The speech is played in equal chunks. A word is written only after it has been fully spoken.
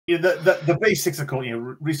the basics are called,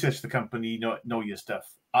 research the company, know your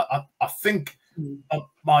stuff. I think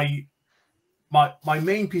my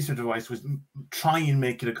main piece of advice was try and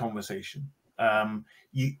make it a conversation.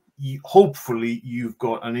 Hopefully you've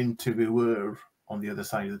got an interviewer on the other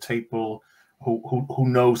side of the table who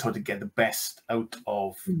knows how to get the best out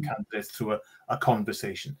of candidates through a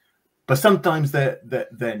conversation. But sometimes they're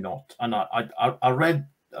not. And I read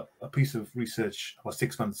a piece of research about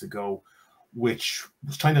 6 months ago, which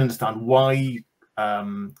was trying to understand why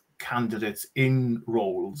candidates in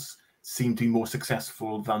roles seem to be more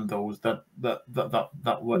successful than those that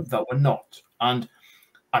were not. And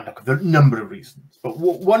look, there are a number of reasons, but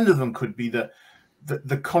one of them could be the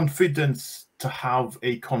confidence to have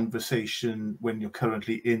a conversation when you're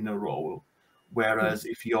currently in a role. Whereas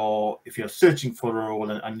if you're searching for a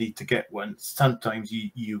role and need to get one, sometimes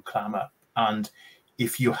you clam up. And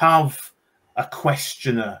if you have a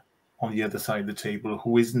questioner on the other side of the table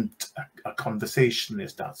who isn't a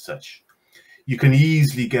conversationalist as such, you can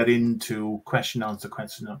easily get into question answer.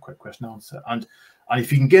 And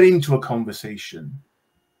if you can get into a conversation,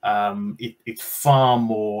 it's far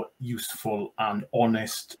more useful and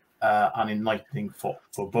honest and enlightening for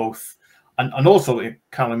both. And also,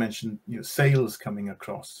 Carla mentioned sales coming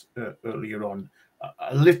across earlier on.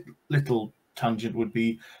 A little tangent would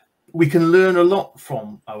be, we can learn a lot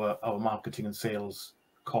from our marketing and sales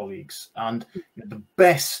colleagues, and the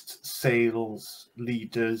best sales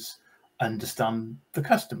leaders understand the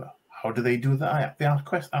customer. How do they do that? They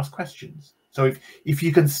ask questions. So if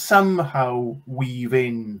you can somehow weave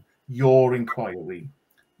in your inquiry,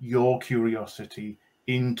 your curiosity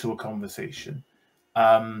into a conversation,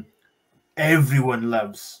 everyone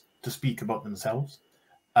loves to speak about themselves,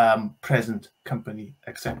 present company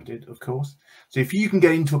accepted, of course. So if you can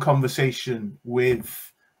get into a conversation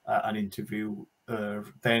with an interviewer,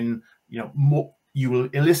 then you will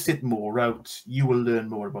elicit more out, you will learn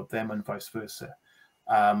more about them, and vice versa.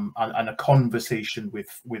 And a conversation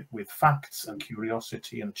with facts and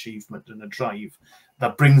curiosity and achievement and a drive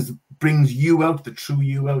that brings you out, the true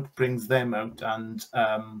you out, brings them out, and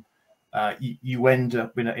you end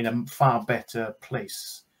up in a far better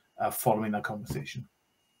place following that conversation.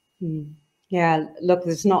 Yeah, look,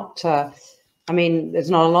 there's not a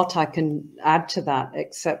lot I can add to that,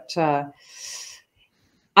 except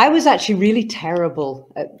I was actually really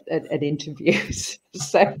terrible at interviews.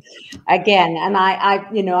 So again, and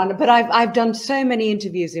but I've done so many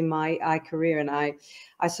interviews in my career, and I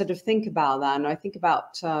sort of think about that, and I think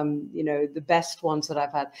about the best ones that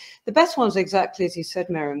I've had. The best ones, exactly as you said,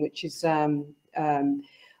 Meirion, which is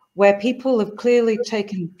where people have clearly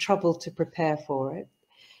taken trouble to prepare for it,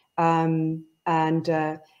 and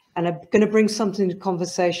are going to bring something to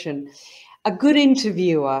conversation. A good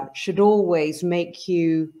interviewer should always make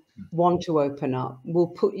you want to open up, will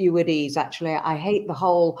put you at ease. Actually, I hate the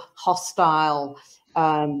whole hostile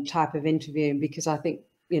type of interviewing, because I think,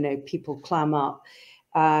 people clam up.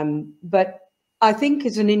 But I think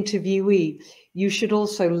as an interviewee, you should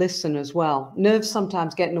also listen as well. Nerves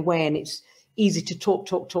sometimes get in the way, and it's easy to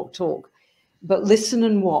talk, but listen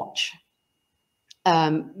and watch,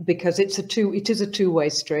 because it is a two-way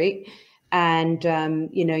street. And,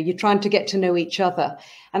 you're trying to get to know each other.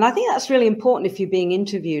 And I think that's really important if you're being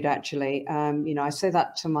interviewed, actually. I say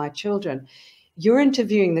that to my children. You're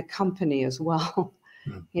interviewing the company as well.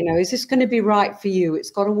 Is this going to be right for you? It's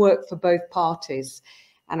got to work for both parties.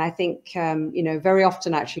 And I think, very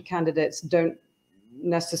often, actually, candidates don't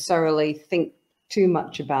necessarily think too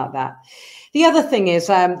much about that. The other thing is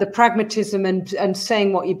the pragmatism and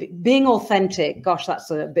saying being authentic. Gosh,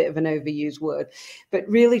 that's a bit of an overused word, but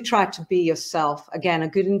really try to be yourself. Again, a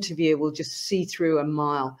good interviewer will just see through a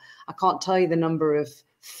mile. I can't tell you the number of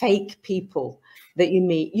fake people that you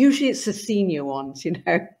meet. Usually it's the senior ones,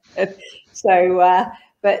 So,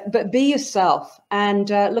 but be yourself. And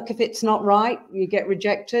look, if it's not right, you get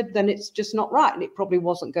rejected, then it's just not right. And it probably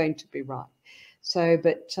wasn't going to be right. So,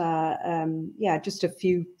 but just a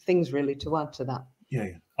few things really to add to that. Yeah.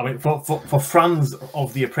 I mean, for fans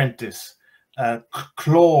of The Apprentice,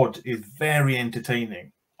 Claude is very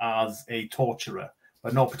entertaining as a torturer,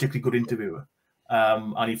 but not particularly good interviewer.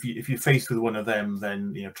 And if you're faced with one of them,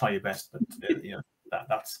 then try your best. But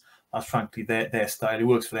that's frankly their style. It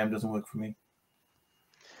works for them, doesn't work for me.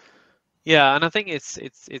 Yeah, and I think it's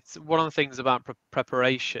one of the things about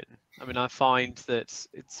preparation. I mean, I find that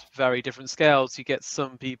it's very different scales. You get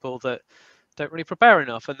some people that don't really prepare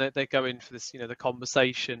enough, and they go in for this, the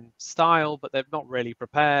conversation style, but they're not really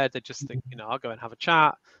prepared. They just think, I'll go and have a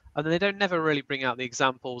chat, and then they never really bring out the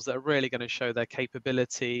examples that are really going to show their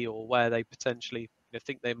capability or where they potentially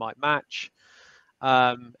think they might match.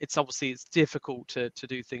 It's obviously difficult to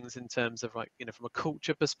do things in terms of, like, from a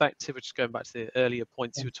culture perspective, which is going back to the earlier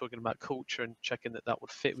points you were talking about culture and checking that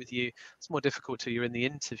would fit with you. It's more difficult till you're in the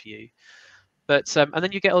interview. But and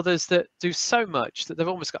then you get others that do so much that they've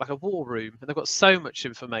almost got like a war room, and they've got so much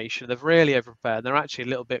information, they've really overprepared. They're actually a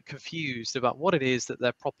little bit confused about what it is that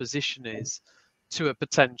their proposition is to a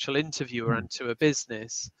potential interviewer and to a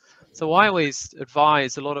business. So I always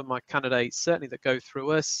advise a lot of my candidates, certainly that go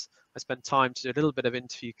through us, I spend time to do a little bit of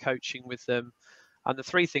interview coaching with them. And the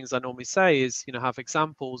three things I normally say is, have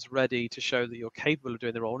examples ready to show that you're capable of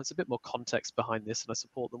doing the role. And there's a bit more context behind this, and I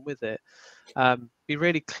support them with it. Be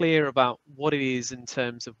really clear about what it is in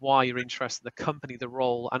terms of why you're interested in the company, the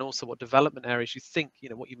role, and also what development areas you think,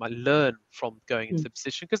 what you might learn from going into the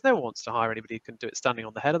position, because no one wants to hire anybody who can do it standing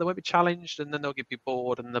on the head, or they won't be challenged, and then they'll get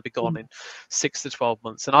bored and they'll be gone in 6 to 12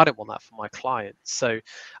 months. And I don't want that for my clients. So,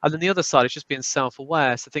 and then the other side is just being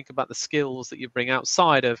self-aware. So think about the skills that you bring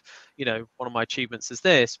outside of, one of my achievements is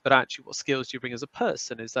this, but actually what skills do you bring as a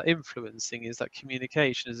person? Is that influencing? Is that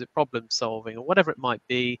communication? Is it problem solving, or whatever it might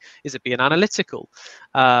be? Is it being analytical?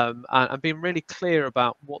 And being really clear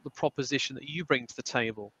about what the proposition that you bring to the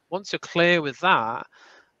table. Once you're clear with that,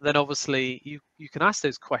 then obviously you can ask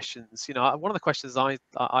those questions. One of the questions I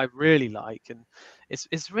really like, and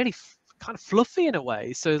it's really kind of fluffy in a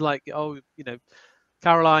way. So like,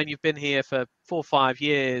 Caroline, you've been here for 4 or 5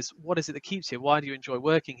 years. What is it that keeps you? Why do you enjoy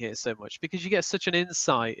working here so much? Because you get such an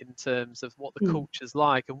insight in terms of what the culture's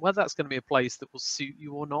like, and whether that's going to be a place that will suit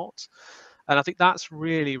you or not. And I think that's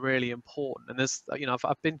really, really important. And there's,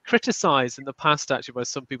 I've been criticised in the past actually by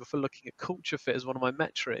some people for looking at culture fit as one of my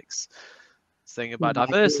metrics, saying about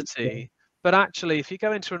diversity. But actually, if you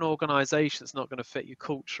go into an organisation that's not going to fit you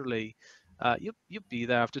culturally, you'll be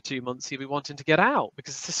there after 2 months. You'll be wanting to get out,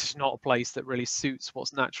 because this is not a place that really suits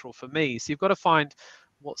what's natural for me. So you've got to find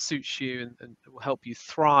what suits you and will help you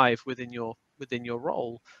thrive within your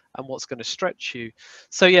role, and what's going to stretch you.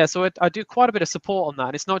 So yeah, so I do quite a bit of support on that.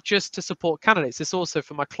 And it's not just to support candidates, it's also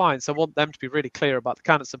for my clients. I want them to be really clear about the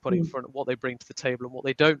candidates they're putting in front of, what they bring to the table and what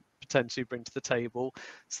they don't potentially bring to the table,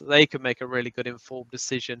 so they can make a really good informed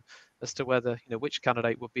decision as to whether, which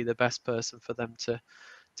candidate would be the best person for them to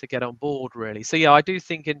get on board, really. So yeah, I do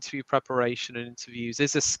think interview preparation and interviews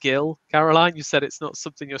is a skill. Caroline, you said it's not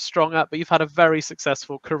something you're strong at, but you've had a very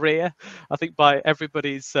successful career, I think, by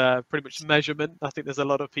everybody's pretty much measurement. I think there's a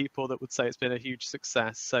lot of people that would say it's been a huge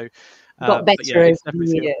success. So got better over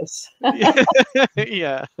the years.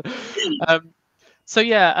 Yeah. So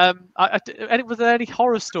yeah, were there any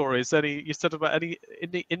horror stories? You said about any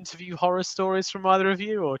interview horror stories from either of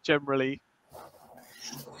you, or generally?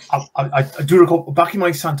 I do recall back in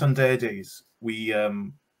my Santander days, we a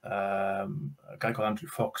guy called Andrew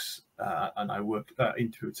Fox and I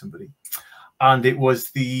interviewed somebody, and it was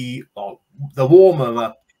the warmer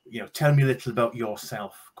up, tell me a little about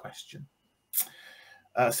yourself question.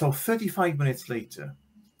 So 35 minutes later,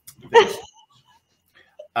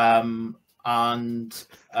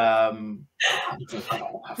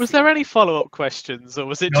 was there any follow-up questions, or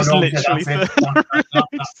was it just literally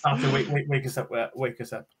wake us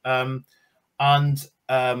up?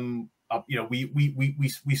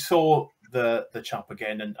 We saw the chap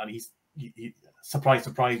again, and he's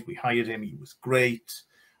surprise, we hired him. He was great,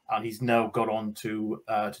 and he's now got on to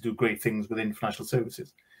do great things within financial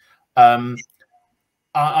services. And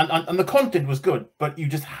the content was good, but you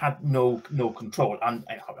just had no control. And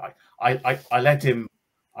I let him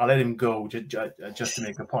go just to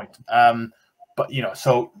make a point. But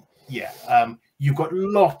so yeah, you've got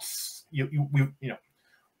lots.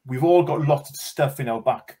 We've all got lots of stuff in our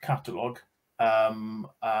back catalogue.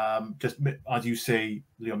 Just as you say,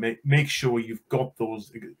 make sure you've got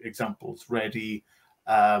those examples ready.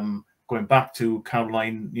 Going back to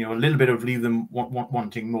Caroline, a little bit of leave them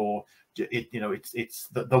wanting more. It's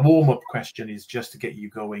the warm-up question is just to get you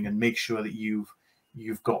going and make sure that you've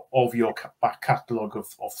got of your back catalogue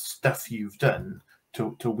of stuff you've done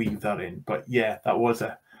to weave that in. But yeah, that was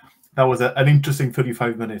an interesting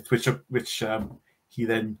 35 minutes, which he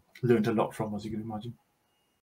then learned a lot from, as you can imagine.